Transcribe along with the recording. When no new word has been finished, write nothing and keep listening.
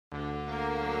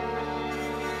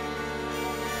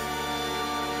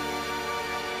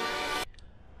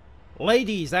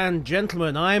Ladies and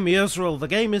gentlemen, I'm Yusril, the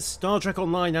game is Star Trek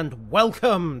Online, and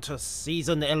welcome to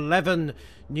Season 11,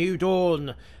 New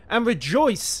Dawn. And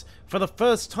rejoice, for the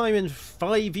first time in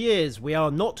 5 years, we are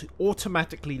not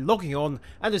automatically logging on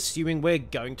and assuming we're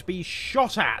going to be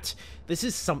shot at. This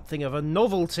is something of a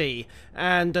novelty,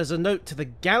 and as a note to the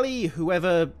galley,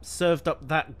 whoever served up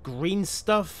that green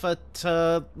stuff at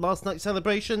last night's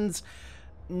celebrations,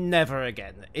 never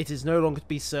again. It is no longer to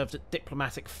be served at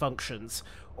diplomatic functions,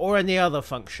 or any other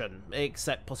function,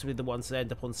 except possibly the ones that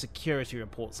end up on security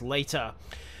reports later.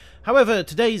 However,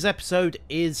 today's episode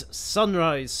is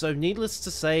Sunrise, so needless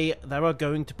to say, there are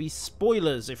going to be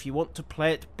spoilers. If you want to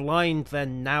play it blind,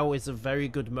 then now is a very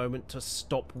good moment to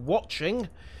stop watching.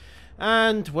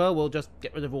 And, well, we'll just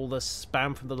get rid of all the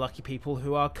spam from the lucky people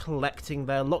who are collecting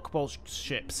their lockbox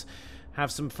ships.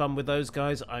 Have some fun with those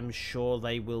guys. I'm sure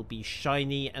they will be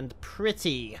shiny and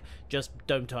pretty. Just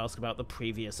don't ask about the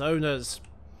previous owners.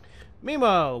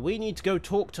 Meanwhile, we need to go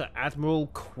talk to Admiral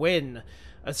Quinn.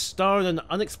 A star in an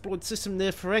unexplored system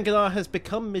near Ferenginar has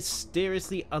become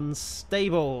mysteriously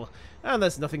unstable, and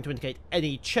there's nothing to indicate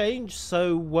any change,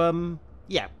 so,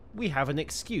 yeah, we have an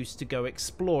excuse to go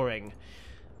exploring.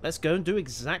 Let's go and do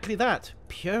exactly that.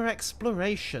 Pure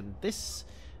exploration. This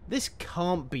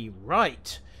can't be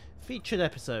right. Featured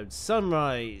episode,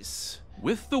 Sunrise.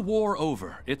 With the war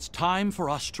over, it's time for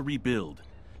us to rebuild,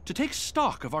 to take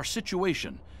stock of our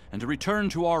situation, and to return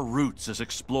to our roots as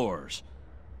explorers.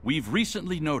 We've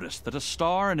recently noticed that a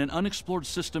star in an unexplored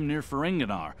system near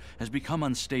Ferenginar has become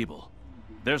unstable.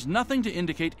 There's nothing to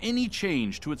indicate any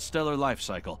change to its stellar life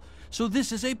cycle, so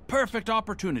this is a perfect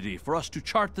opportunity for us to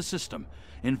chart the system,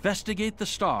 investigate the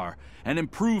star, and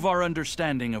improve our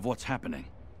understanding of what's happening.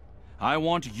 I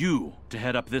want you to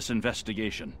head up this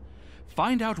investigation.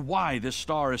 Find out why this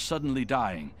star is suddenly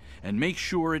dying, and make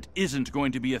sure it isn't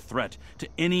going to be a threat to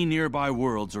any nearby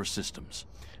worlds or systems.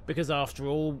 Because after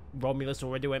all, Romulus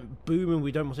already went boom and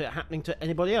we don't want it happening to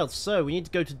anybody else. So we need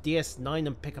to go to DS9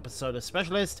 and pick up a solar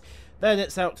specialist. Then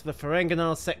it's out to the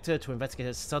Ferenginar sector to investigate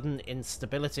a sudden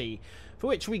instability, for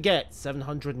which we get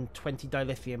 720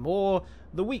 dilithium ore,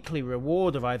 the weekly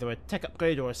reward of either a tech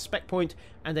upgrade or a spec point,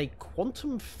 and a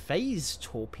quantum phase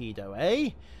torpedo,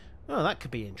 eh? Oh, that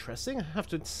could be interesting. I have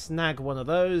to snag one of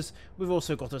those. We've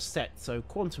also got a set, so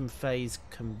quantum phase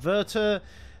converter,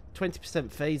 20%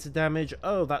 phaser damage.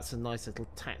 Oh, that's a nice little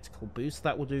tactical boost.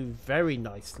 That will do very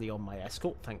nicely on my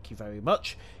escort. Thank you very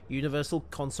much. Universal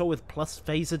console with plus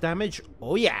phaser damage.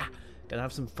 Oh yeah, gonna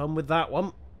have some fun with that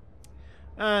one.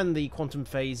 And the quantum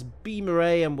phase beam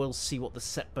array, and we'll see what the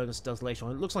set bonus does later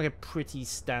on. It looks like a pretty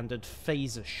standard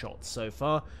phaser shot so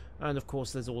far. And of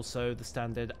course there's also the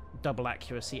standard double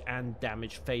accuracy and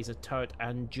damage phaser turret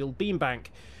and dual beam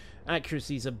bank.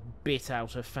 Accuracy's a bit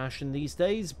out of fashion these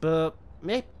days, but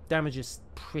damage is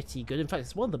pretty good. In fact,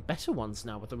 it's one of the better ones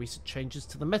now with the recent changes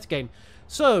to the metagame.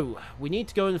 So, we need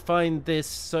to go and find this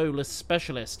solar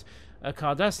specialist, a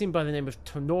Cardassian by the name of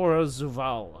Tonora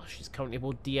Zuval. She's currently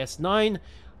aboard DS9.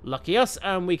 Lucky us,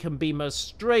 and we can beam her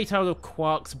straight out of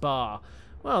Quark's bar.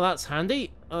 Well, that's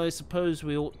handy. I suppose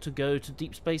we ought to go to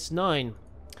Deep Space Nine.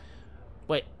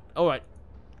 Wait, alright.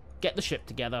 Get the ship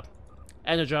together.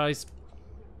 Energize.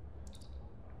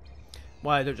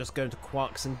 Why I don't just go into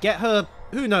Quark's and get her?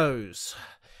 Who knows?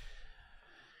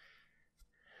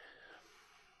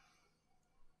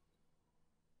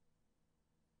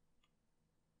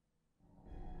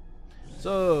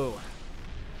 So,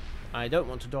 I don't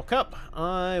want to dock up.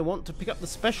 I want to pick up the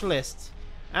specialist.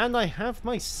 And I have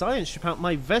my science ship out,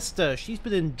 my Vesta. She's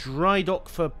been in dry dock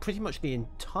for pretty much the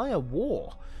entire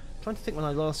war. I'm trying to think when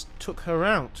I last took her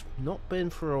out. Not been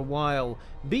for a while.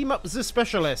 Beam up the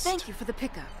specialist. Thank you for the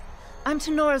pickup. I'm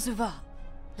Tonora Zuval.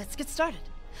 Let's get started.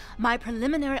 My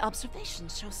preliminary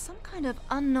observations show some kind of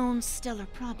unknown stellar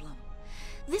problem.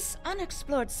 This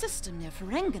unexplored system near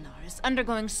Ferenginar is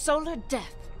undergoing solar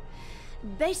death.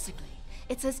 Basically,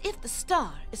 it's as if the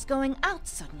star is going out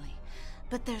suddenly,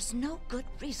 but there's no good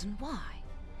reason why.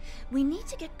 We need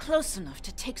to get close enough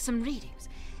to take some readings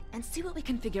and see what we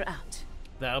can figure out.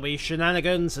 There'll be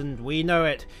shenanigans, and we know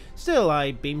it. Still,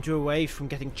 I beamed you away from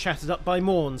getting chatted up by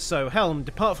Morn, so Helm,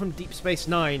 depart from Deep Space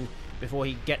Nine before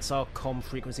he gets our comm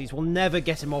frequencies. We'll never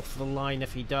get him off the line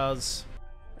if he does.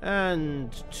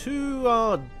 And to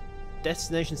our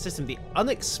destination system, the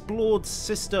unexplored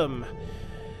system.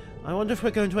 I wonder if we're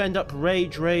going to end up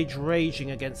raging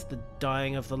against the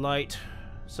dying of the light.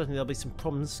 Certainly there'll be some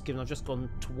problems, given I've just gone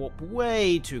to warp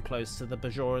way too close to the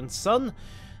Bajoran sun.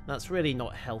 That's really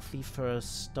not healthy for a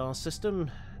star system.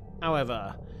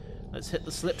 However, let's hit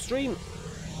the slipstream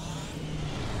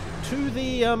to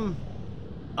the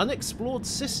unexplored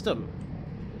system.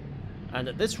 And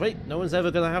at this rate, no one's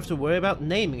ever going to have to worry about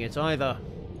naming it either.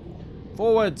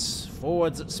 Forwards!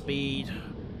 Forwards at speed.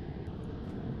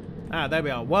 Ah, there we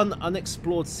are. One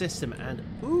unexplored system, and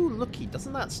ooh, looky,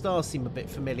 doesn't that star seem a bit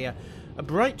familiar? A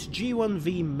bright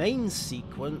G1V main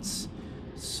sequence.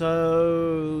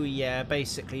 So, yeah,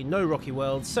 basically, no rocky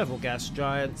worlds, several gas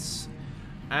giants,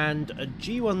 and a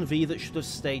G1V that should have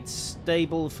stayed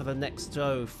stable for the next,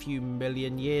 few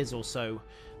million years or so.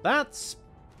 That's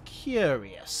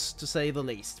curious, to say the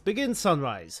least. Begin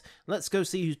sunrise. Let's go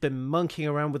see who's been monkeying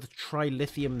around with the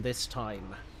trilithium this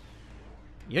time.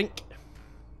 Yoink.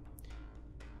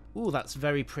 Ooh, that's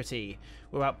very pretty.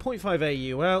 We're about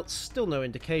 0.5 AU out, still no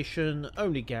indication,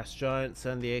 only gas giants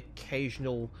and the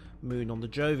occasional moon on the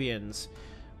Jovians.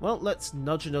 Well, let's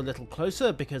nudge in a little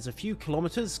closer, because a few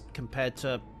kilometres compared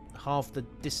to half the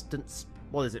distance,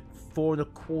 what is it,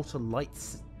 4¼ light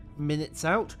minutes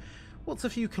out? What's a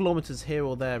few kilometres here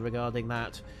or there regarding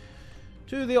that?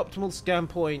 To the optimal scan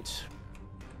point.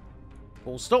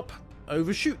 Full stop.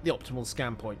 Overshoot the optimal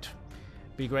scan point.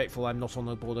 Be grateful I'm not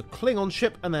on board a Klingon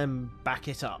ship, and then back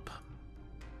it up.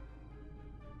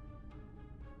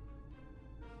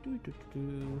 Should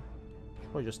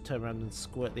probably just turn around and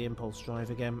squirt the impulse drive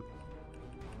again.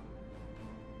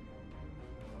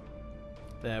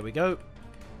 There we go.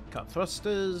 Cut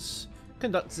thrusters.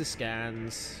 Conduct the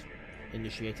scans.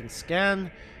 Initiating scan.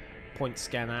 Point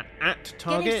scanner at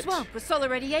target. Getting swamped with solar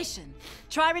radiation.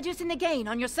 Try reducing the gain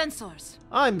on your sensors.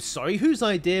 I'm sorry, whose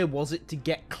idea was it to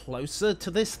get closer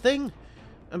to this thing?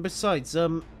 And besides,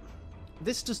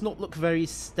 this does not look very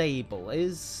stable.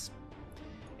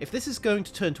 If this is going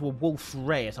to turn to a Wolf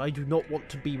Rayet, I do not want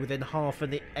to be within half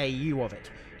an AU of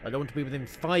it. I don't want to be within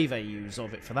 5 AUs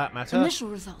of it, for that matter. Initial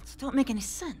results don't make any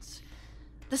sense.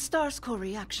 The star's core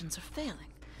reactions are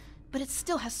failing, but it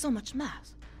still has so much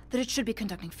mass that it should be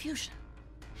conducting fusion.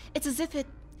 It's as if it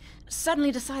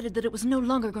suddenly decided that it was no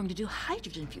longer going to do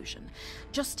hydrogen fusion,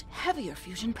 just heavier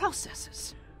fusion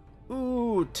processes.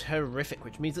 Ooh, terrific,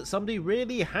 which means that somebody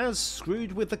really has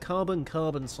screwed with the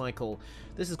carbon-carbon cycle.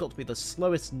 This has got to be the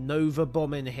slowest nova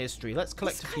bomb in history. Let's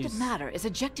collect This a few... kind of matter is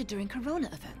ejected during corona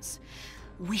events.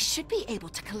 We should be able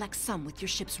to collect some with your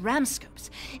ship's ram scopes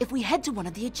if we head to one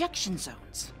of the ejection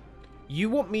zones. You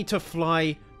want me to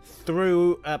fly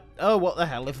through... oh, what the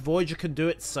hell. If Voyager can do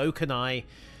it, so can I.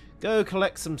 Go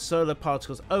collect some solar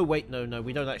particles. Oh, wait, no,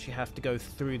 we don't actually have to go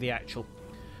through the actual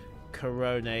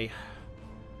coronae.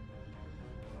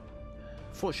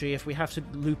 Fortunately, if we have to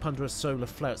loop under a solar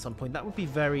flare at some point, that would be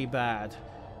very bad.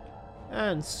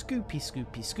 And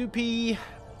scoopy.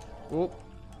 Oh,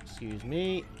 excuse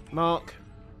me. Mark.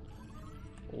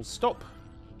 All stop.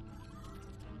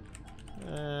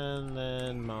 And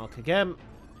then mark again.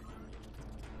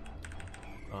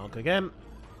 Mark again.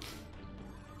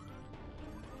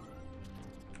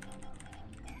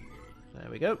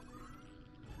 There we go.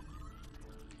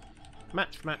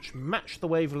 Match the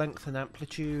wavelength and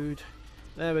amplitude.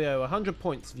 There we go, 100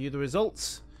 points. View the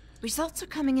results. Results are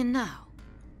coming in now.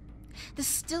 This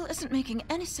still isn't making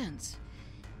any sense.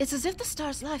 It's as if the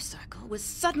star's life cycle was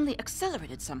suddenly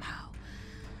accelerated somehow,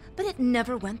 but it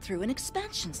never went through an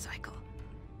expansion cycle.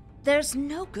 There's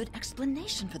no good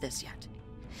explanation for this yet.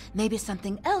 Maybe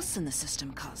something else in the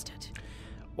system caused it.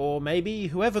 Or maybe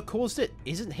whoever caused it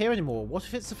isn't here anymore. What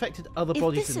if it's affected other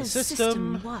bodies in the system? If this is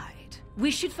system-wide, we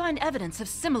should find evidence of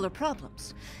similar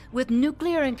problems, with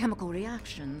nuclear and chemical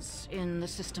reactions in the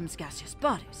system's gaseous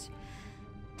bodies.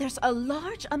 There's a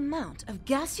large amount of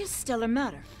gaseous stellar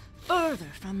matter further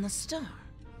from the star.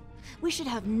 We should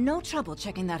have no trouble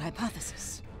checking that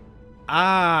hypothesis.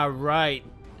 Ah, right.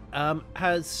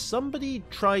 Has somebody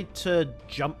tried to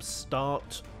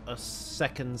jumpstart a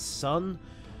second sun?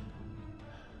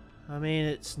 I mean,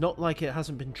 it's not like it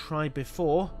hasn't been tried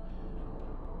before.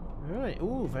 Right,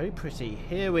 ooh, very pretty.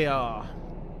 Here we are.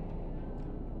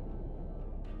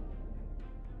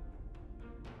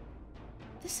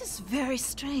 This is very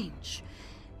strange.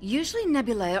 Usually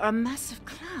nebulae are massive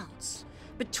clouds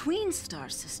between star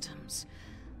systems.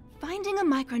 Finding a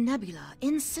micronebula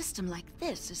in a system like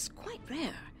this is quite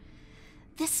rare.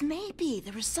 This may be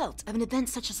the result of an event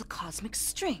such as a cosmic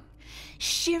string,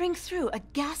 shearing through a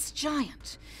gas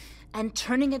giant and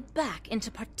turning it back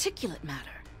into particulate matter.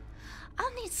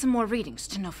 I'll need some more readings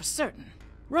to know for certain.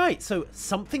 Right, so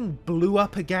something blew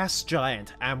up a gas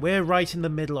giant, and we're right in the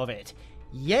middle of it.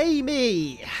 Yay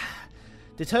me!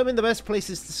 Determine the best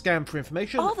places to scan for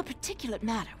information. All the particulate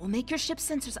matter will make your ship's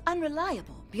sensors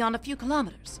unreliable beyond a few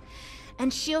kilometers,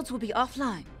 and shields will be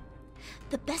offline.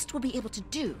 The best we'll be able to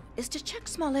do is to check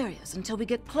small areas until we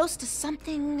get close to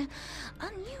something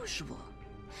unusual.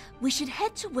 We should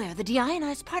head to where the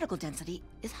deionized particle density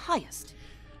is highest.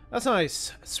 That's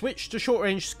nice. Switch to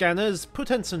short-range scanners, put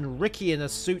Ensign Ricky in a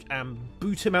suit and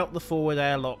boot him out the forward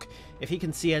airlock. If he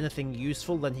can see anything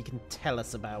useful, then he can tell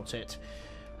us about it.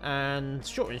 And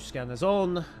short-range scanners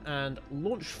on, and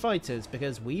launch fighters,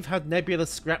 because we've had nebula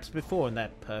scraps before and they're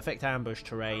perfect ambush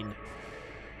terrain.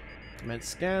 Commence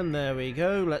scan, there we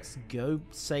go. Let's go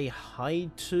say hi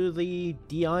to the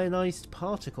deionized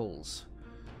particles.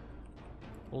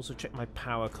 Also check my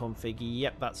power config.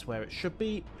 Yep, that's where it should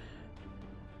be.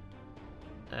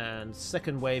 And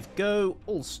second wave go,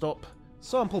 all stop,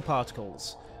 sample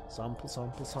particles. Sample,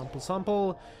 sample, sample,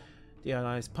 sample.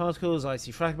 Deionized particles,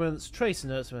 icy fragments, trace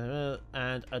inerts,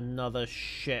 and another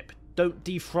ship. Don't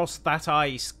defrost that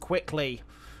ice, quickly.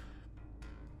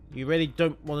 You really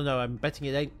don't want to know, I'm betting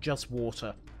it ain't just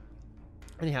water.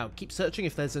 Anyhow, keep searching.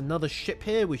 If there's another ship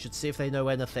here, we should see if they know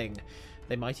anything.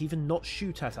 They might even not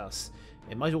shoot at us.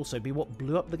 It might also be what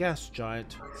blew up the gas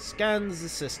giant. Scans the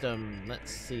system.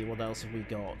 Let's see, what else have we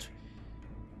got?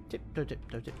 Tiptoe,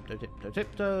 tiptoe, tiptoe, tiptoe,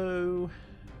 tiptoe.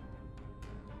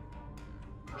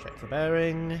 Check the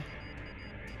bearing.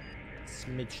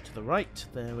 Smidge to the right.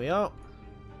 There we are.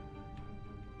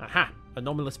 Aha!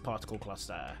 Anomalous particle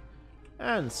cluster.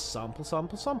 And sample,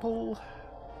 sample, sample.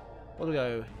 What do we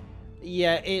go?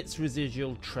 Yeah, it's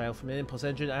residual trail from an impulse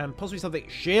engine and possibly something.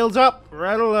 Shields up!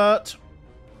 Red alert!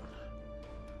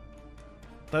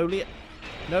 Foley.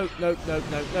 No, no, no,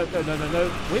 no, no, no, no, no,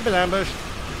 no. We've been ambushed.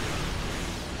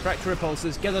 Tractor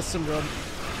repulsors, get us some run.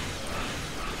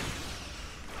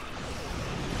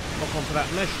 Lock onto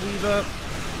that mesh weaver.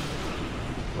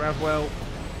 Ravwell.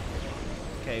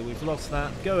 Okay, we've lost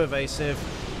that. Go evasive.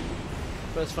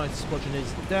 First fighter squadron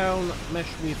is down. Mesh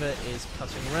weaver is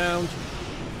cutting around.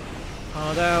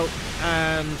 Hard out.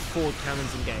 And forward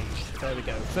cannons engaged. There we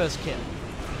go. First kill.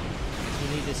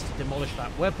 We need this to demolish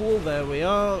that web wall. There we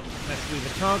are. Mesh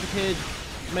weaver targeted.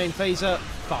 Main phaser.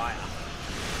 Fire.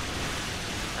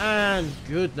 And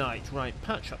good night. Right,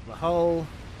 patch up the hull.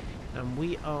 And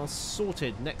we are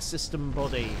sorted. Next system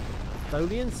body.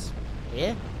 Tholians?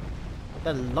 Here?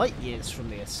 They're light years from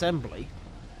the assembly.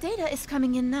 Data is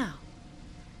coming in now.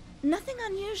 Nothing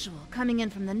unusual coming in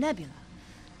from the nebula.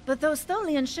 But those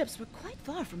Tholian ships were quite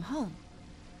far from home.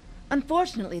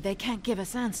 Unfortunately, they can't give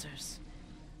us answers.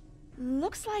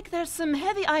 Looks like there's some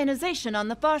heavy ionization on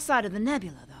the far side of the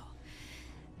nebula, though.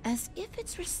 As if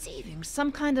it's receiving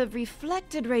some kind of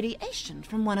reflected radiation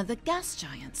from one of the gas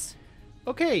giants.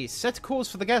 Okay, set a course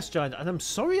for the gas giant, and I'm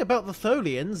sorry about the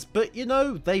Tholians, but you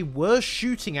know, they were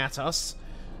shooting at us.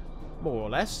 More or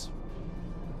less.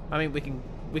 I mean,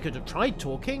 we could have tried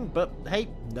talking, but hey,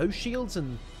 no shields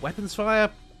and weapons fire,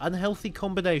 unhealthy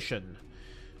combination.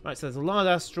 Right, so there's a large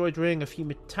asteroid ring, a few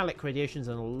metallic radiations,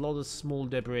 and a lot of small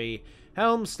debris.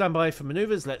 Helm, stand by for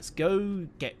maneuvers. Let's go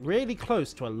get really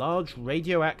close to a large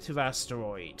radioactive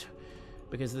asteroid.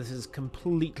 Because this is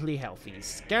completely healthy.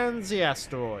 Scans the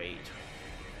asteroid.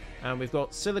 And we've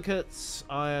got silicates,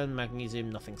 iron,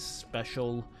 magnesium, nothing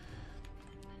special.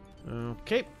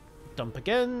 Okay, dump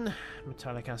again.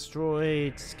 Metallic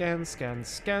asteroid. Scan, scan,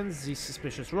 scans the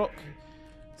suspicious rock.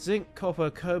 Zinc, copper,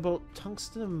 cobalt,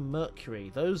 tungsten and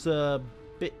mercury. Those are a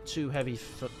bit too heavy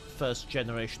for first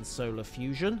generation solar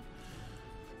fusion.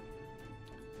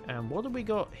 And what have we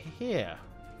got here?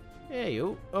 There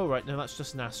you. Oh right, no, that's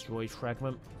just an asteroid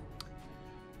fragment.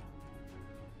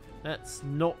 Let's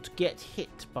not get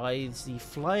hit by the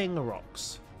flying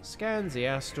rocks. Scans the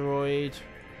asteroid.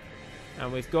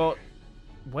 And we've got...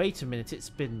 Wait a minute, it's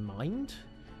been mined?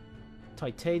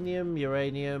 Titanium,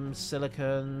 uranium,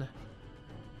 silicon...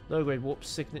 Low-grade warp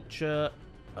signature.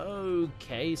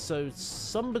 Okay, so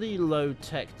somebody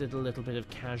low-tech did a little bit of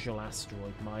casual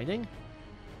asteroid mining.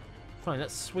 Fine,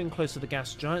 let's swing close to the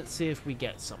gas giant, see if we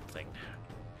get something.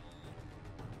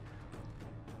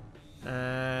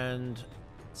 And...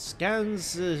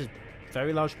 Scans a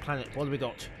very large planet. What do we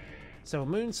got? Several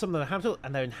moons, some of them are habitable,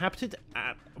 and they're inhabited.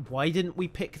 Why didn't we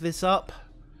pick this up?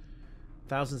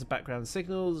 Thousands of background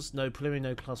signals, no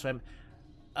preliminary, no class M.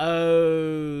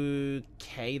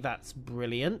 Okay, that's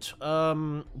brilliant.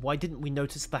 Why didn't we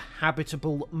notice the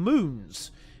habitable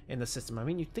moons in the system? I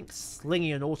mean, you'd think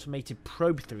slinging an automated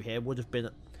probe through here would have been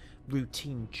a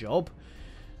routine job.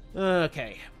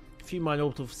 Okay. A few minor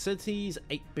orbital facilities,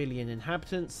 8 billion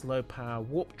inhabitants, low power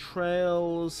warp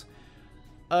trails.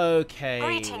 Okay.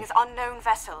 Greetings, unknown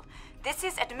vessel. This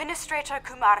is Administrator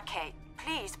Kumar K.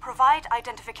 Please provide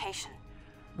identification.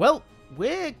 Well,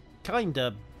 we're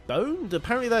kinda boned.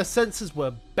 Apparently their sensors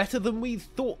were better than we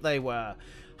thought they were.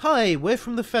 Hi, we're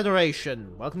from the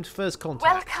Federation. Welcome to First Contact.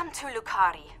 Welcome to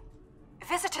Lucari.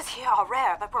 Visitors here are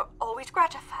rare, but we're always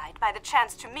gratified by the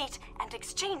chance to meet and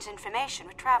exchange information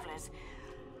with travelers.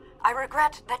 I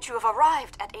regret that you have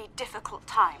arrived at a difficult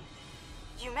time.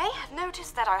 You may have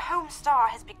noticed that our home star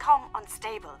has become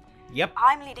unstable. Yep.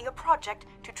 I'm leading a project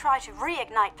to try to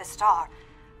reignite the star.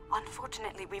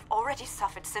 Unfortunately, we've already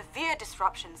suffered severe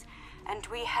disruptions, and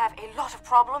we have a lot of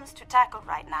problems to tackle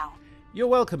right now. You're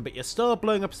welcome, but your star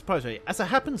blowing up is surprisingly. As it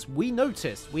happens, we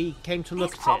noticed. We came to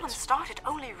look These at problems it. started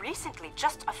only recently,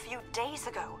 just a few days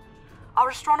ago. Our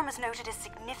astronomers noted a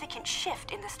significant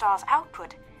shift in the star's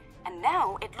output, and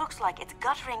now it looks like it's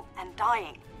guttering and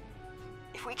dying.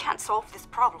 If we can't solve this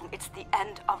problem, it's the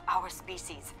end of our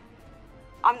species.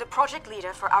 I'm the project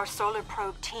leader for our solar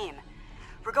probe team.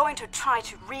 We're going to try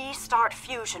to restart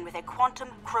fusion with a quantum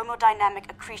chromodynamic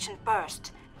accretion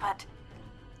burst, but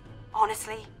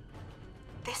honestly,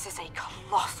 this is a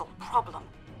colossal problem,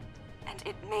 and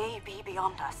it may be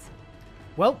beyond us.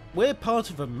 Well, we're part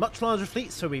of a much larger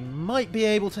fleet, so we might be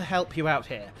able to help you out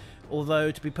here.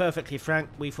 Although, to be perfectly frank,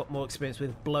 we've got more experience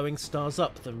with blowing stars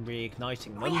up than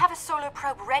reigniting them. We have a solar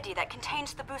probe ready that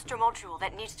contains the booster module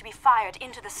that needs to be fired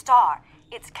into the star.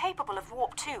 It's capable of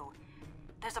warp 2.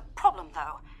 There's a problem,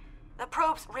 though. The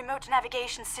probe's remote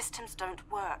navigation systems don't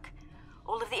work.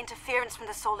 All of the interference from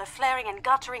the solar flaring and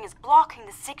guttering is blocking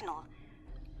the signal.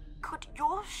 Could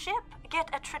your ship get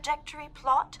a trajectory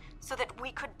plot so that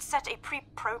we could set a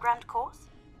pre-programmed course?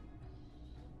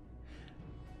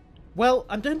 Well,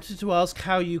 I'm tempted to ask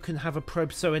how you can have a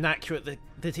probe so inaccurate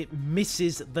that it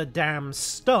misses the damn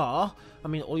star. I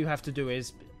mean, all you have to do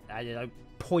is,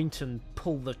 point and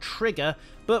pull the trigger,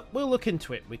 but we'll look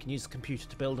into it. We can use the computer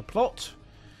to build a plot.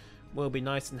 We'll be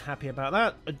nice and happy about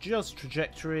that. Adjust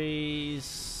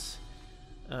trajectories.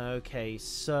 Okay,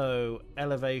 so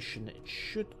elevation, it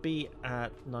should be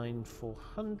at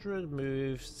 9400.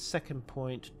 Move second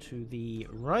point to the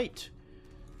right.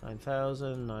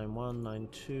 9000, 91,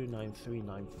 92, 93,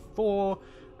 94.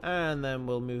 And then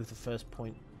we'll move the first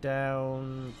point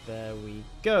down. There we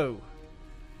go.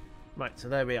 Right, so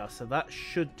there we are. So that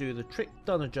should do the trick.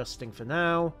 Done adjusting for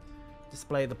now.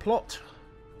 Display the plot.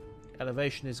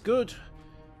 Elevation is good.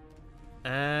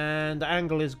 And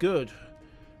angle is good.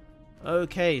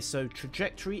 Okay, so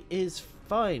trajectory is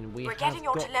fine. We're getting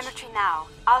your telemetry now.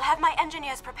 I'll have my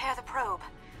engineers prepare the probe.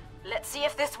 Let's see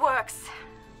if this works.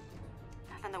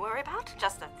 Nothing to worry about,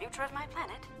 just the future of my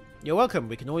planet. You're welcome.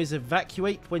 We can always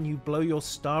evacuate when you blow your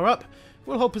star up.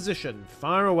 We'll hold position.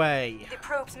 Fire away. The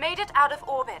probe's made it out of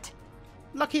orbit.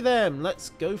 Lucky them.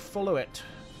 Let's go follow it.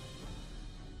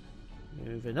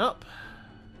 Moving up.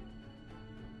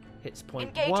 Hits point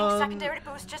Engaging 1. secondary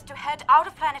boosters to head out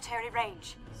of planetary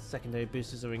range. Secondary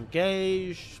boosters are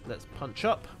engaged. Let's punch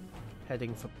up.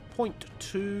 Heading for point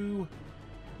 2.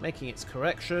 Making its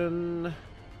correction.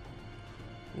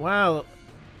 Wow.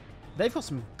 They've got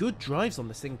some good drives on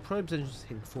this thing. Probes engines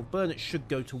in full burn. It should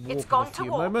go to warp in a few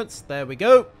moments. There we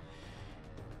go.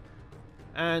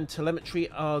 And telemetry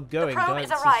are going. The probe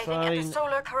is arriving at the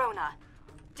solar corona.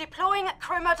 Deploying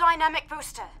chromodynamic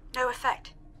booster. No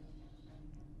effect.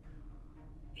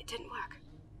 It didn't work.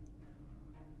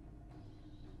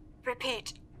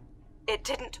 Repeat. It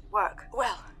didn't work.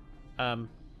 Well.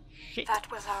 Shit. That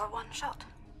was our one shot.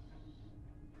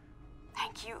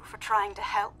 Thank you for trying to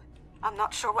help. I'm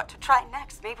not sure what to try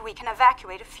next. Maybe we can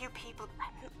evacuate a few people.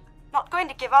 I'm not going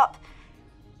to give up.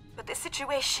 But the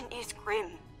situation is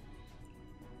grim.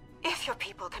 If your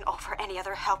people can offer any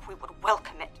other help, we would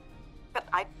welcome it. But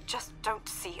I just don't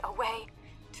see a way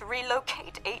to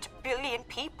relocate 8 billion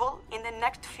people in the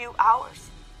next few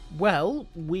hours. Well,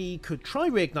 we could try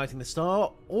reigniting the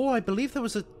star, or I believe there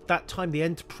was that time the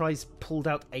Enterprise pulled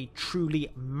out a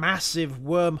truly massive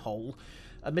wormhole.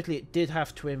 Admittedly, it did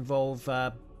have to involve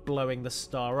blowing the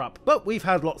star up, but we've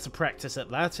had lots of practice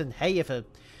at that, and hey, if a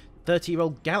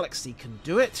 30-year-old galaxy can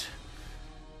do it...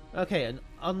 Okay, an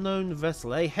unknown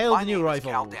vessel, eh? Hail the new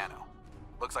arrival. My name is Caldano.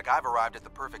 Looks like I've arrived at the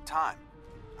perfect time.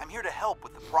 I'm here to help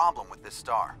with the problem with this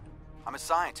star. I'm a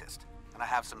scientist, and I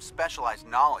have some specialized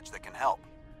knowledge that can help.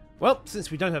 Well, since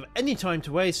we don't have any time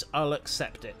to waste, I'll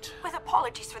accept it. With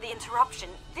apologies for the interruption,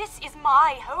 this is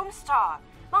my home star.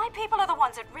 My people are the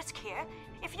ones at risk here.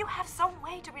 If you have some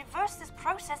way to reverse this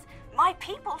process, my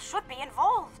people should be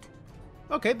involved.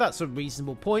 Okay, that's a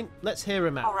reasonable point. Let's hear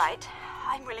him out. All right,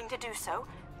 I'm willing to do so,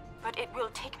 but it will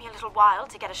take me a little while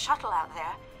to get a shuttle out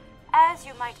there. As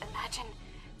you might imagine,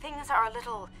 things are a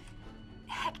little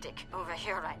hectic over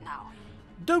here right now.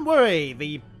 Don't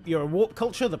worry, you're a warp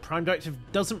culture, the Prime Directive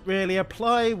doesn't really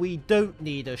apply, we don't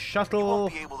need a shuttle. You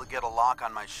won't be able to get a lock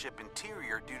on my ship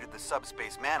interior due to the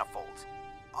subspace manifolds.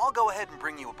 I'll go ahead and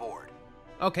bring you aboard.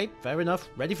 Okay, fair enough,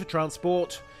 ready for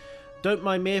transport. Don't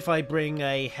mind me if I bring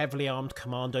a heavily armed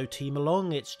commando team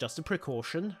along, it's just a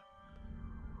precaution.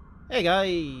 Hey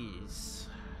guys.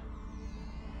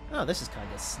 Oh, this is kind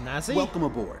of snazzy. Welcome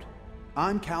aboard.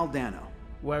 I'm Caldano.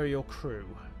 Where are your crew?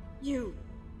 You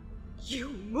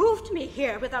moved me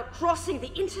here without crossing the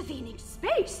intervening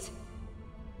space.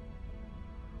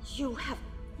 You have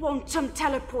quantum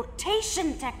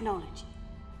teleportation technology.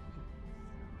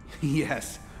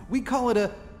 Yes, we call it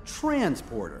a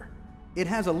transporter. It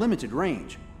has a limited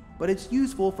range, but it's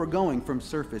useful for going from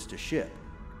surface to ship.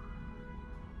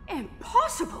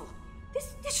 Impossible!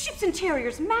 This ship's interior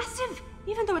is massive,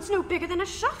 even though it's no bigger than a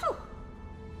shuttle.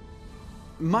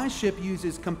 My ship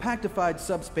uses compactified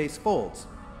subspace folds.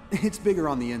 It's bigger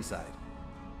on the inside.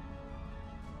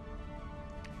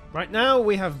 Right now,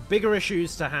 we have bigger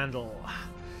issues to handle.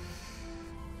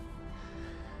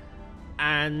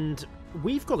 And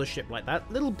we've got a ship like that.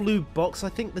 Little blue box, I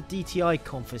think the DTI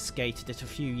confiscated it a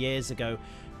few years ago.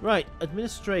 Right,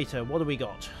 Administrator, what do we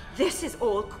got? This is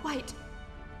all quite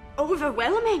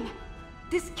overwhelming.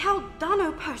 This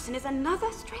Caldano person is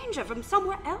another stranger from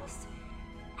somewhere else.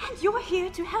 And you're here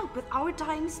to help with our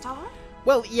dying star?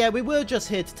 Well, yeah, we were just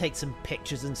here to take some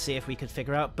pictures and see if we could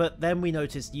figure out, but then we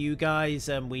noticed you guys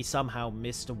and we somehow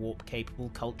missed a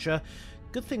warp-capable culture.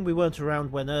 Good thing we weren't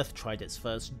around when Earth tried its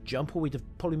first jump, or we'd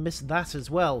have probably missed that as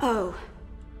well. Oh.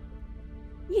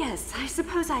 Yes, I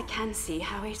suppose I can see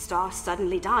how a star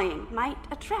suddenly dying might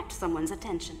attract someone's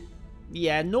attention.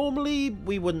 Yeah, normally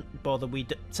we wouldn't bother.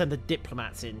 We'd send the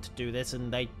diplomats in to do this, and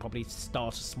they'd probably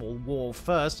start a small war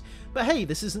first. But hey,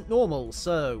 this isn't normal,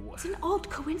 so... It's an odd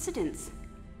coincidence.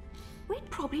 We'd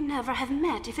probably never have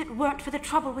met if it weren't for the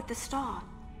trouble with the star.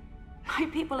 My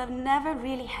people have never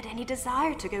really had any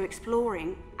desire to go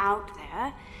exploring out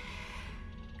there.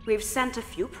 We've sent a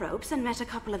few probes and met a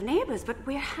couple of neighbors, but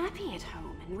we're happy at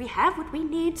home, and we have what we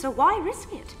need, so why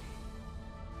risk it?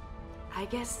 I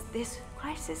guess this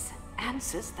crisis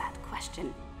answers that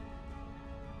question.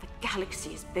 The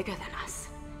galaxy is bigger than us,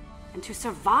 and to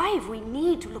survive we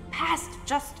need to look past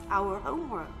just our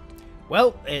homeworld.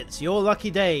 Well, it's your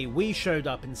lucky day. We showed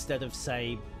up instead of,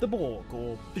 say, the Borg,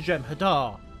 or the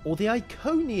Jem'Hadar, or the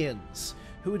Iconians,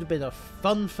 who would have been a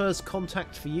fun first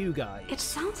contact for you guys. It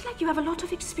sounds like you have a lot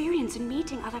of experience in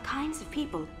meeting other kinds of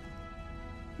people.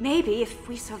 Maybe if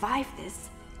we survive this,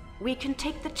 we can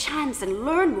take the chance and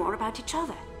learn more about each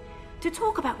other, to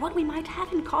talk about what we might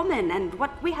have in common and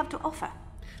what we have to offer.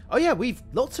 Oh yeah, we've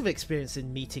lots of experience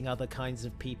in meeting other kinds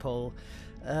of people.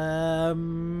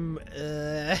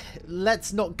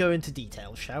 Let's not go into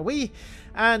detail, shall we?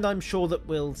 And I'm sure that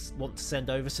we'll want to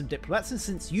send over some diplomats, and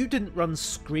since you didn't run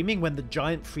screaming when the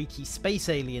giant freaky space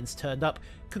aliens turned up,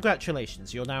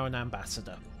 congratulations, you're now an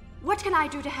ambassador. What can I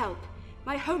do to help?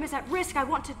 My home is at risk. I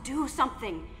want to do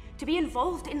something, to be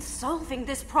involved in solving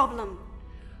this problem.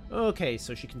 Okay,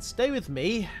 so she can stay with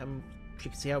me, and she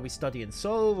can see how we study and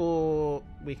solve, or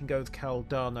we can go with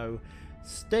Caldano.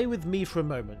 Stay with me for a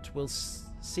moment. We'll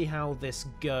see how this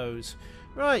goes.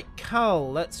 Right,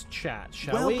 Cal, let's chat,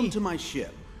 shall we? Welcome to my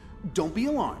ship. Don't be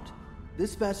alarmed.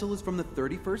 This vessel is from the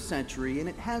 31st century, and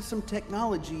it has some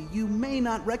technology you may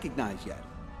not recognize yet.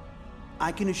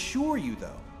 I can assure you,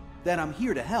 though, that I'm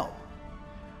here to help.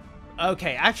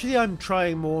 Okay, actually I'm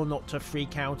trying more not to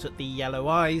freak out at the yellow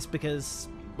eyes, because...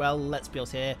 well, let's be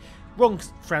honest here, wrong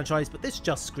franchise, but this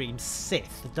just screams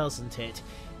Sith, doesn't it?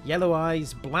 Yellow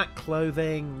eyes, black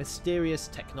clothing, mysterious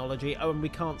technology, oh, and we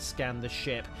can't scan the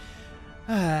ship.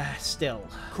 Still.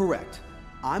 Correct.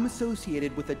 I'm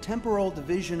associated with a temporal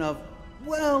division of,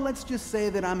 well, let's just say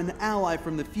that I'm an ally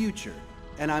from the future,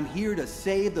 and I'm here to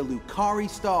save the Lucari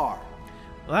star.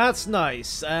 That's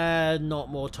nice. Not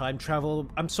more time travel.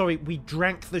 I'm sorry, we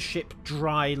drank the ship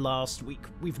dry last week.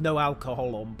 We've no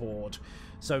alcohol on board.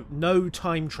 So, no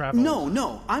time travel.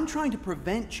 No, I'm trying to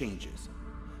prevent changes.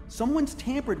 Someone's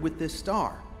tampered with this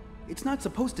star. It's not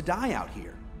supposed to die out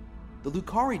here. The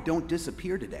Lucari don't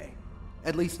disappear today.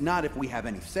 At least not if we have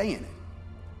any say in it.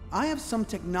 I have some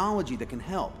technology that can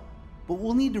help, but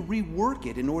we'll need to rework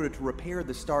it in order to repair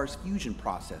the star's fusion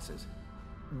processes.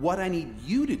 What I need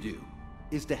you to do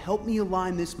is to help me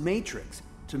align this matrix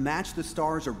to match the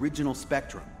star's original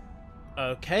spectrum.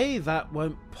 Okay, that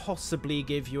won't possibly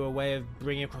give you a way of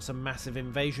bringing across a massive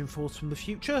invasion force from the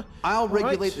future. I'll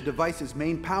regulate Right. the device's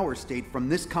main power state from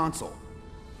this console.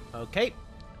 Okay,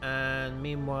 and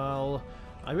meanwhile,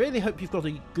 I really hope you've got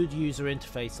a good user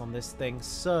interface on this thing,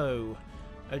 so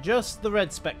adjust the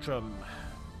red spectrum.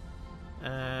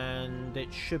 And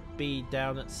it should be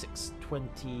down at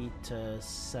 620 to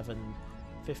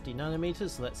 750 nanometers,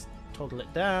 so let's toggle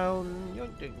it down.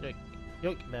 Yoink, yoink, yoink.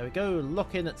 Yoink, there we go,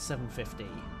 lock in at 750.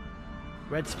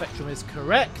 Red spectrum is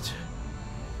correct.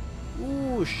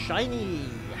 Ooh, shiny.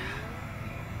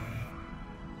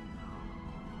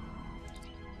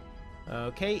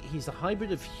 Okay, he's a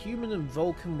hybrid of human and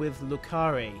Vulcan with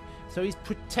Lucari, so he's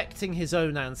protecting his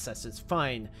own ancestors.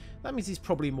 Fine. That means he's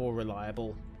probably more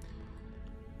reliable.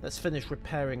 Let's finish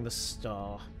repairing the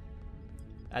star.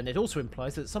 And it also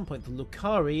implies that at some point the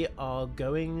Lucari are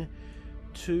going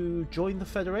to join the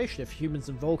Federation if humans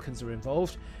and Vulcans are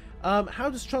involved. How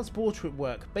does transporter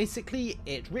work? Basically,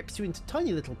 it rips you into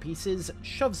tiny little pieces,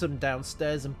 shoves them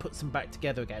downstairs and puts them back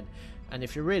together again. And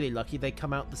if you're really lucky, they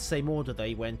come out the same order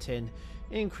they went in.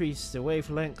 Increase the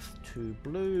wavelength to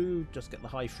blue, just get the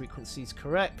high frequencies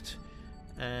correct.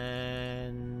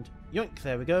 And yoink,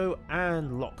 there we go,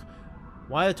 and lock.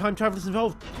 Why are time travelers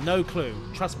involved? No clue.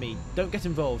 Trust me, don't get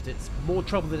involved. It's more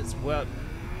trouble than it's worth.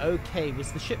 Okay,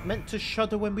 was the ship meant to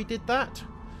shudder when we did that?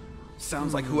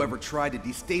 Sounds like whoever tried to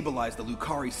destabilize the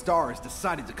Lucari star has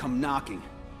decided to come knocking.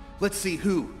 Let's see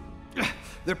who.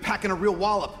 They're packing a real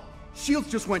wallop.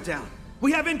 Shields just went down.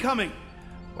 We have incoming!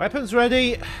 Weapons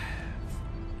ready.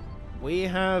 We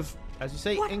have, as you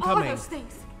say, What incoming. are those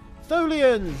things?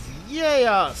 Tholians! Yay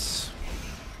us!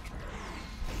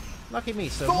 Lucky me,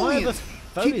 so why are the Tholians!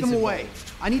 Tholians Keep them away.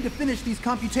 involved? I need to finish these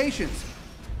computations.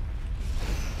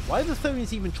 Why are the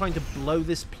Tholians even trying to blow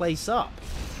this place up?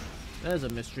 There's a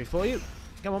mystery for you.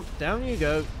 Come on, down you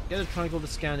go. Get a triangle to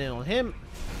scan in on him.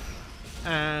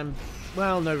 And,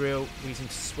 well, no real reason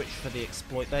to switch for the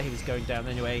exploit there. He was going down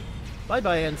anyway.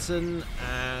 Bye-bye, Ensign.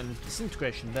 And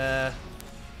disintegration there.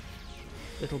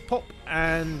 Little pop.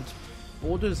 And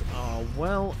borders are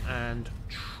well and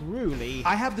truly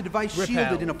I have the device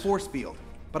shielded in a force field,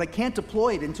 but I can't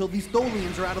deploy it until these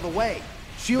Tholians are out of the way.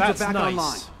 Shields That's are back nice.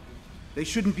 online. They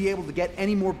shouldn't be able to get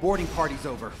any more boarding parties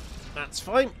over. That's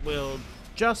fine. We'll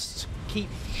just keep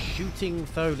shooting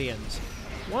Tholians.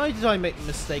 Why did I make the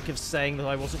mistake of saying that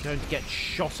I wasn't going to get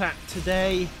shot at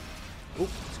today? Oh,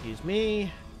 excuse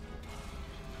me.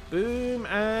 Boom,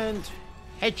 and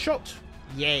headshot.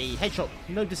 Yay, headshot.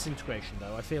 No disintegration,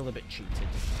 though. I feel a bit cheated.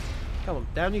 Come on,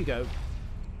 down you go.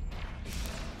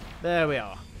 There we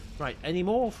are. Right, any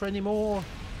more for any more?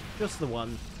 Just the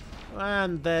one.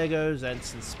 And there goes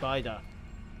Ensign Spider.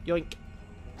 Yoink.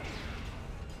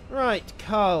 Right,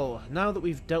 Carl. Now that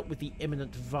we've dealt with the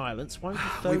imminent violence, why don't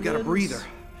the Tholians... We've got a breather.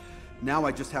 Now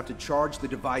I just have to charge the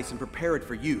device and prepare it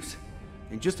for use.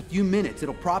 In just a few minutes,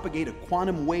 it'll propagate a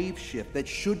quantum wave shift that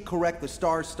should correct the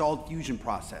star's stalled fusion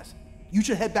process. You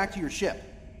should head back to your ship,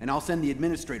 and I'll send the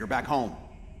administrator back home.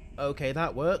 Okay,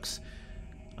 that works.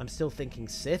 I'm still thinking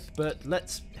Sith, but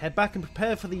let's head back and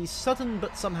prepare for the sudden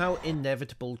but somehow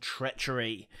inevitable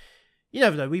treachery. You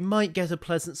never know, we might get a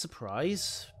pleasant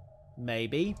surprise.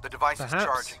 Maybe. The device perhaps. is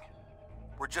charging.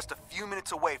 We're just a few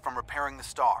minutes away from repairing the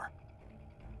star.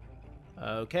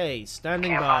 Okay,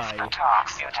 standing by.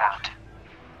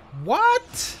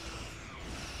 What?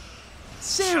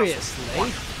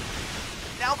 Seriously?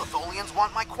 Now the Tholians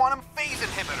want my quantum phase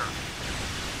inhibitor.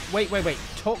 Wait.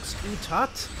 Tox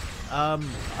Utat?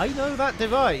 I know that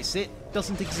device. It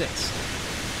doesn't exist.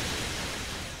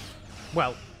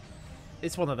 Well,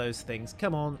 it's one of those things.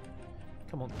 Come on,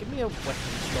 give me a weapon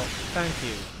slot. Thank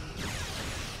you.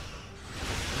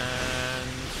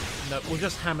 And no, we'll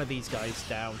just hammer these guys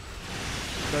down.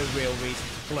 No real reason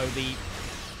to blow the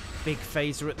big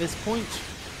phaser at this point.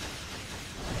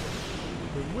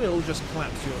 We will just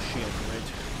collapse your shield grid.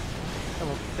 Come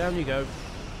on, down you go.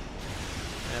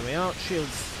 There we are.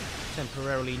 Shield's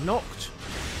temporarily knocked.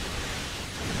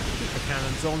 Keep the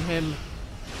cannons on him.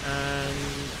 And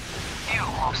you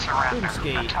will surrender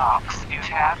Boomski. the Tox you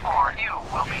have, or you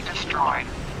will be destroyed.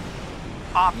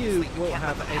 You will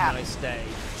have a nice day.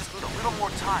 Just need a little more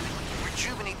time and we can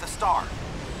rejuvenate the star.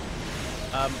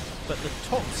 But the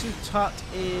Toxu Tut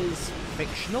is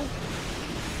fictional,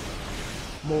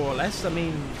 more or less. I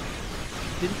mean,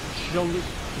 didn't Jean-Luc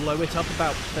blow it up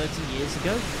about 30 years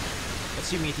ago?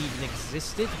 Assuming it even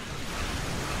existed.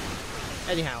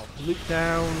 Anyhow, loop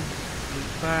down,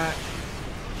 loop back.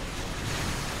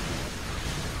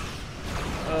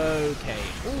 Okay,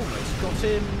 almost got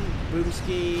him.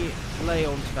 Boomski, lay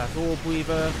onto that Orb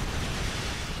Weaver.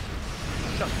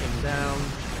 Shut him down.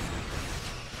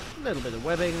 A little bit of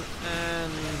webbing,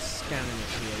 and scan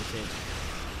initiated.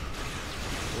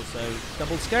 Also,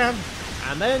 double scan,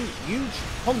 and then huge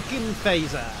honkin'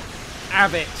 phaser.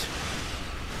 Have it.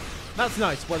 That's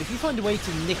nice. Well, if you find a way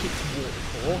to nick its warp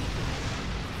core,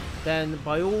 then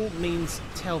by all means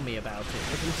tell me about it.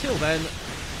 But until then,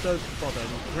 don't bother.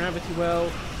 Gravity well.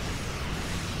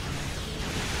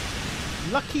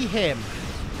 Lucky him.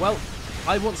 Well,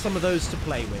 I want some of those to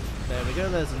play with. There we go,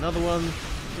 there's another one.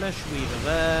 Mesh Weaver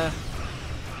there.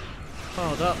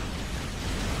 Hard up.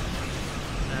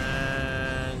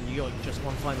 And yoink, just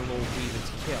one final Orb Weaver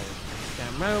to kill.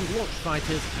 Scan round, launch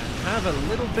fighters, and have a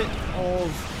little bit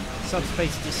of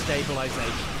subspace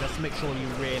destabilization, just to make sure you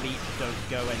really don't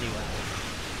go anywhere.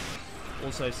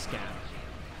 Also scan.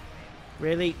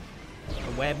 Really?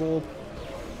 A web orb?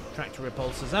 Tractor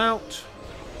repulsors out.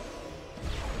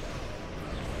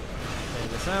 Clear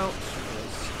this out.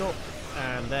 We'll stop.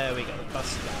 And there we go.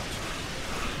 Busted out.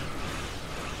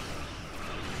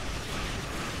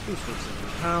 Boost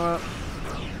auxiliary power.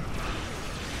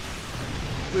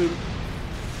 Boom.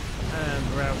 And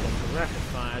round off the rapid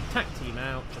fire. Attack team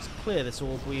out. Just clear this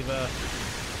orb weaver.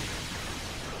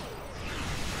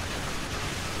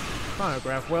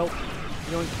 Biograph well.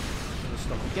 Yoink. Gonna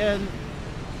stop again.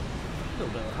 A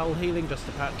little bit of hull healing just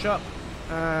to patch up.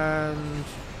 And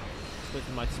I suppose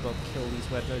we might as well kill these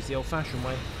web nodes the old fashioned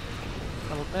way.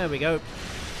 Oh, there we go.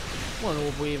 One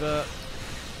orb weaver.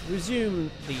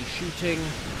 Resume the shooting.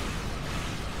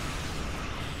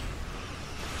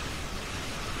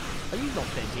 Are you not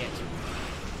dead yet?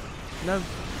 No?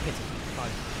 Hit it.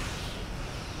 Fine.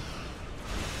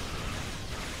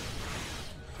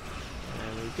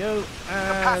 There we go. And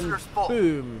Capacitor's full.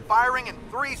 Boom. Firing in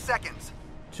 3 seconds.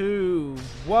 2,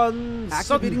 1.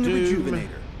 Activating the Sudden doom.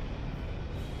 rejuvenator.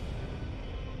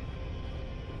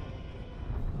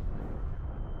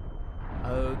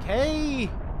 Okay.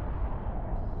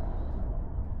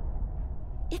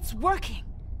 It's working!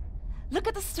 Look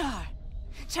at the star.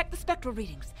 Check the spectral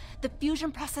readings. The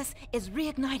fusion process is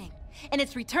reigniting, and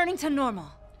it's returning to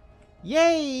normal.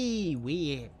 Yay!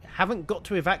 We haven't got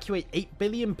to evacuate 8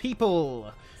 billion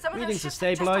people. Some of those Readings are ships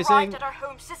have just stabilizing. arrived at our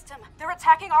home system. They're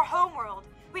attacking our homeworld.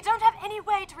 We don't have any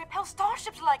way to repel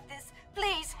starships like this.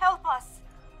 Please help us.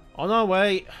 On our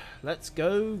way. Let's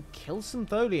go kill some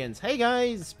Tholians. Hey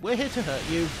guys, we're here to hurt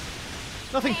you.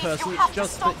 Nothing Please, personal, you have it's to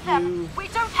just stop that them. you We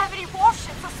don't have any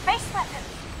warships or space weapons.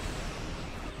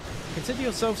 consider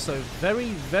yourself so very,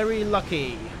 very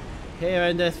lucky. Here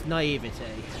endeth naivete.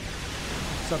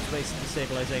 Subspace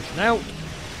destabilization out.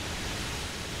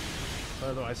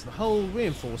 Otherwise the hull,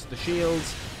 reinforce the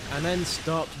shields, and then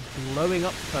start blowing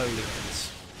up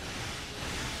Tholians.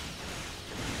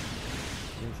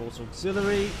 Reinforce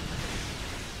auxiliary.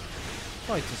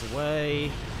 Fighters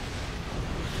away.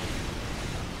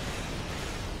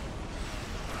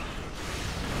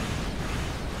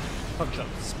 Punch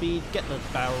up the speed, get the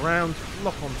barrel round,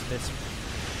 lock onto this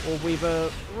Orb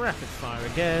Weaver, rapid fire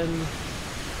again.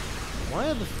 Why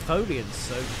are the Tholians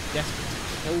so desperate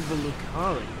to kill the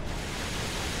Lucari?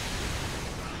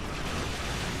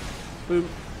 Boom.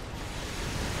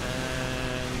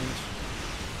 And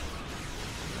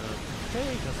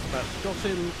okay, just about got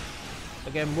him.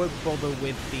 Again, won't bother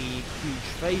with the huge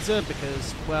phaser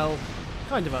because, well,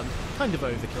 kind of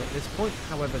overkill at this point.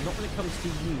 However, not when it comes to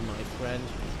you, my friend.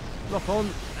 Lock on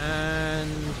and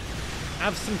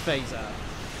have some phaser.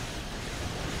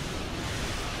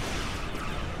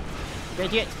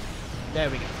 Dead yet? There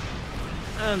we go.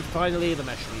 And finally, the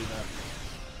mesh weaver.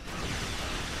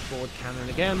 Forward cannon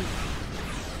again.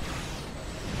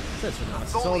 Sensor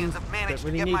analysis on. Tholians have managed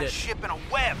Don't really to get need my it. ship in a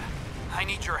web. I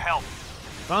need your help.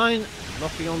 Fine.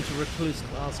 Locking onto Recluse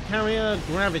class carrier.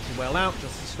 Gravity well out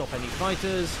just to stop any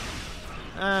fighters.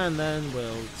 And then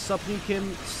we'll sub-nuke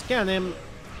him, scan him,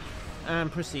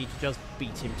 and proceed to just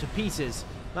beat him to pieces.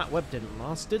 That web didn't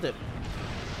last, did it?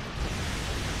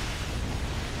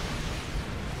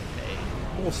 Okay,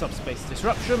 more subspace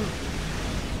disruption.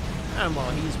 And while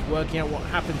he's working out what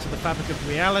happened to the fabric of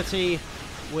reality,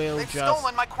 we'll They've just...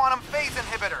 stolen my quantum phase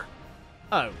inhibitor.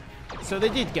 Oh, so they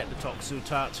did get the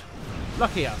Toxutat.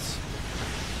 Lucky us.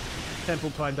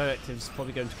 Temple Prime Directive's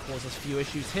probably going to cause us a few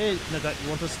issues here. No doubt you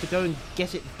want us to go and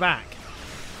get it back.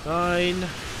 Fine.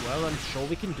 Well, I'm sure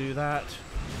we can do that.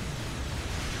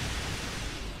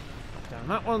 Knock down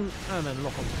that one, and then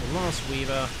lock onto the last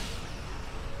Weaver.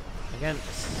 Again,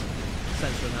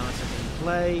 sensor analysis in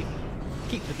play.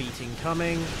 Keep the beating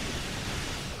coming.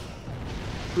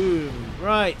 Boom.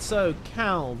 Right, so,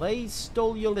 Cal, they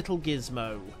stole your little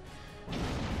gizmo.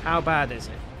 How bad is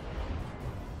it?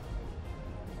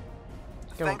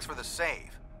 Go Thanks on. for the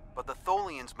save, but the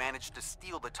Tholians managed to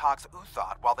steal the Tox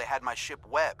Uthot while they had my ship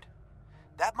webbed.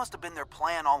 That must have been their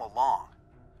plan all along.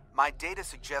 My data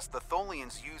suggests the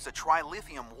Tholians used a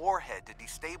trilithium warhead to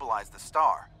destabilize the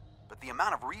star, but the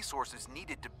amount of resources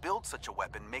needed to build such a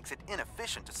weapon makes it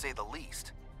inefficient to say the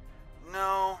least.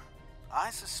 No,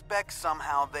 I suspect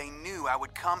somehow they knew I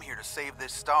would come here to save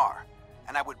this star,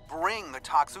 and I would bring the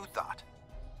Tox Uthot.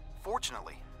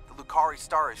 Fortunately, the Lucari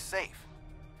star is safe.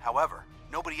 However,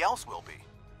 nobody else will be,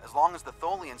 as long as the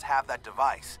Tholians have that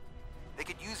device. They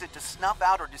could use it to snuff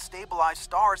out or destabilize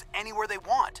stars anywhere they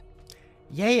want.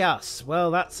 Yay us! Well,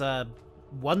 that's a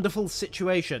wonderful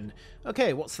situation.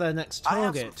 Okay, what's their next I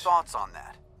have target? some thoughts on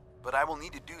that, but I will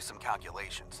need to do some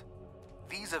calculations.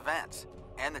 These events,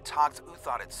 and the Tox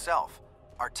Uthot itself,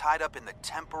 are tied up in the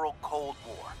temporal Cold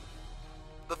War.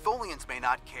 The Tholians may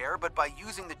not care, but by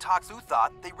using the Tox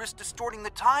Uthot, they risk distorting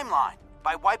the timeline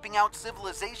by wiping out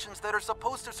civilizations that are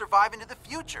supposed to survive into the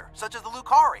future, such as the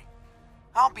Lucari.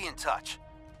 I'll be in touch.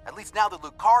 At least now the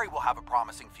Lucari will have a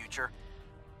promising future.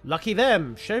 Lucky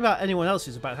them. Shame about anyone else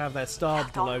who's about to have their star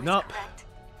blown up. Correct.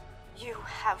 You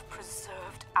have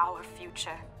preserved our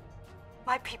future.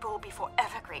 My people will be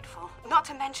forever grateful, not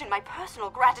to mention my personal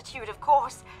gratitude, of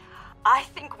course. I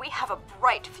think we have a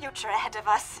bright future ahead of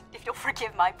us, if you'll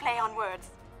forgive my play on words.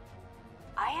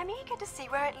 I am eager to see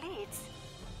where it leads.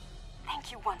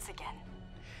 Thank you once again.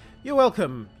 You're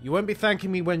welcome. You won't be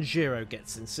thanking me when Zero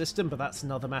gets in system, but that's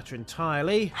another matter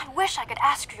entirely. I wish I could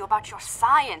ask you about your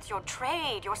science, your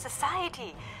trade, your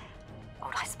society.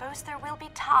 But I suppose there will be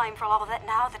time for all of that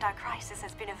now that our crisis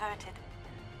has been averted.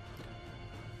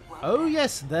 Oh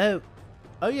yes,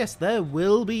 there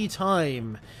will be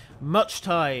time. Much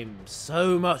time.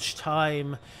 So much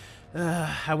time.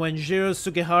 And when Jiro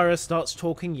Sugihara starts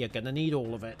talking, you're gonna need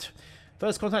all of it.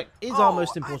 First contact is our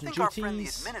most important I think our friend the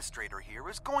duties. administrator here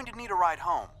is going to need a ride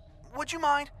home. Would you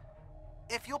mind?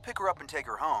 If you'll pick her up and take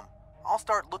her home, I'll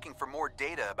start looking for more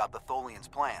data about the Tholians'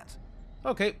 plans.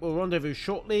 Okay, we'll rendezvous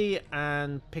shortly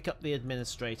and pick up the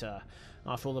administrator.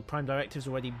 After all, the Prime Directive's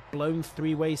already blown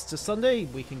 3 ways to Sunday.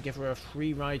 We can give her a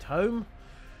free ride home.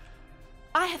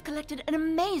 I have collected an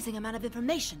amazing amount of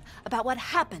information about what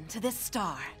happened to this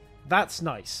star. That's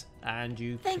nice. And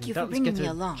you Thank can you for doubtless bringing get me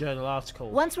a along. journal article.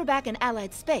 Once we're back in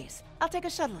Allied space, I'll take a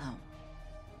shuttle home.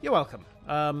 You're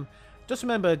welcome. Just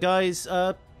remember, guys,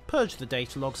 purge the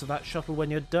data logs of that shuttle when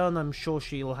you're done. I'm sure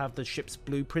she'll have the ship's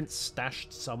blueprints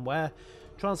stashed somewhere.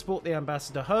 Transport the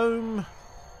ambassador home.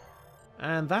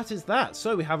 And that is that.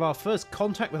 So we have our first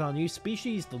contact with our new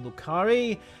species, the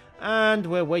Lucari, and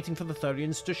we're waiting for the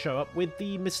Tholians to show up with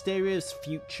the mysterious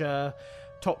future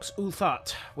Tox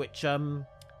Uthot, which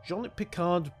Jean-Luc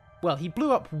Picard, well, he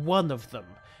blew up one of them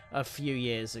a few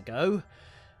years ago.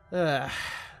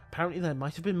 Apparently there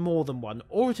might have been more than one,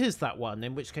 or it is that one,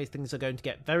 in which case things are going to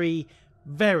get very,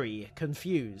 very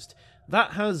confused.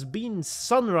 That has been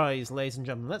Sunrise, ladies and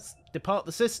gentlemen. Let's depart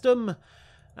the system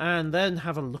and then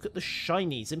have a look at the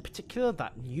shinies, in particular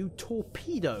that new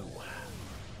torpedo.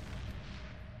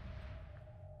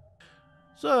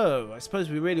 So, I suppose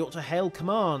we really ought to hail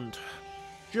command.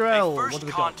 Jarell, A what first have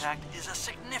we contact is a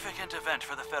significant event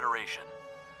for the Federation.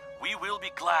 We will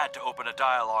be glad to open a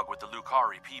dialogue with the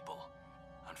Lucari people.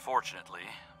 Unfortunately,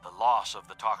 the loss of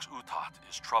the Tox Uthot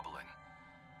is troubling.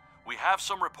 We have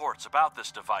some reports about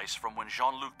this device from when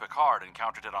Jean-Luc Picard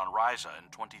encountered it on Ryza in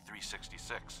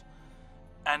 2366.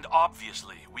 And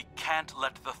obviously, we can't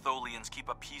let the Tholians keep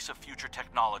a piece of future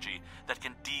technology that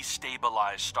can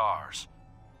destabilize stars.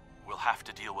 We'll have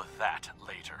to deal with that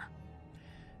later.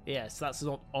 Yes, that's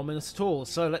not ominous at all.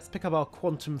 So let's pick up our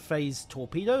quantum phase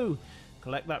torpedo,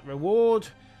 collect that reward,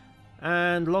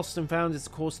 and lost and found is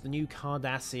of course the new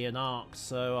Cardassian arc,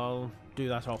 so I'll do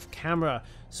that off camera.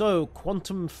 So,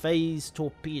 quantum phase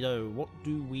torpedo, what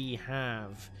do we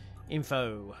have?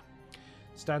 Info.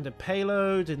 Standard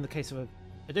payload, in the case of an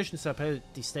addition to payload,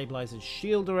 destabilizes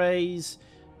shield arrays,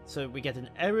 so we get an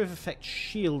area of effect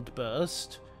shield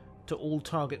burst to all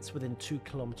targets within 2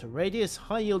 kilometer radius.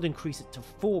 High yield increase it to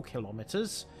 4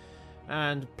 kilometers,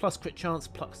 and plus crit chance,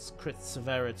 plus crit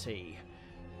severity.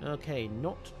 Okay,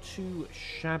 not too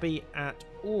shabby at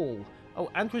all. Oh,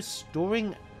 and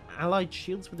restoring allied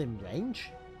shields within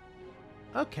range?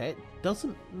 Okay, it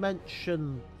doesn't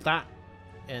mention that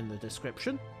in the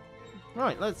description.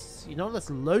 Right, let's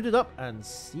load it up and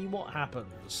see what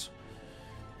happens.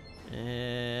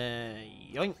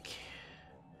 Yoink.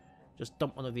 Just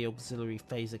dump one of the auxiliary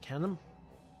phaser cannon.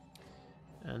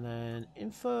 And then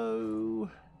info.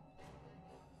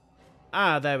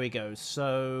 Ah, there we go.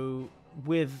 So,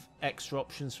 with extra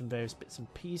options from various bits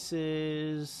and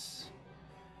pieces.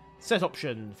 Set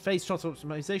option, phase shot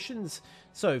optimizations.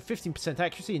 So 15%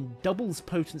 accuracy and doubles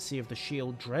potency of the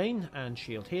shield drain and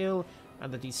shield heal,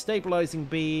 and the destabilizing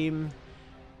beam.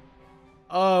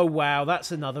 Oh wow,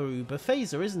 that's another uber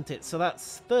phaser, isn't it? So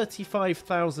that's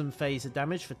 35,000 phaser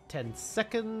damage for 10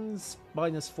 seconds,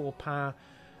 minus 4 power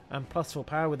and plus 4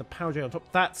 power with a power drain on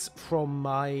top. That's from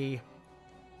my...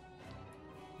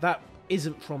 That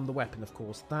isn't from the weapon, of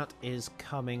course. That is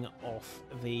coming off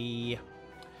the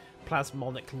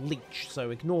plasmonic leech,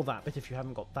 so ignore that bit if you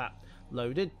haven't got that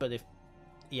loaded. But if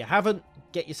you haven't,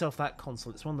 get yourself that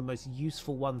console. It's one of the most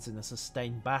useful ones in a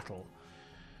sustained battle.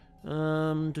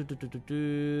 Kinetic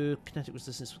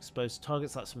resistance to exposed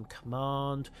targets, that's from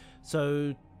command.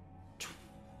 So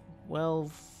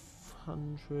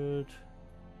 1200.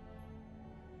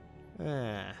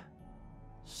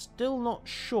 Still not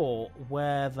sure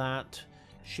where that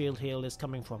shield heal is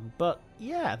coming from, but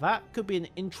yeah, that could be an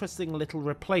interesting little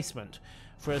replacement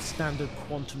for a standard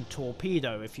quantum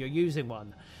torpedo if you're using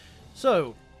one.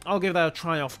 So I'll give that a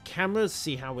try off camera,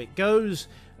 see how it goes,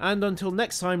 and until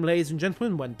next time, ladies and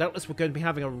gentlemen, when doubtless we're going to be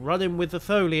having a run-in with the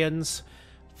Tholians,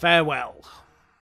 farewell.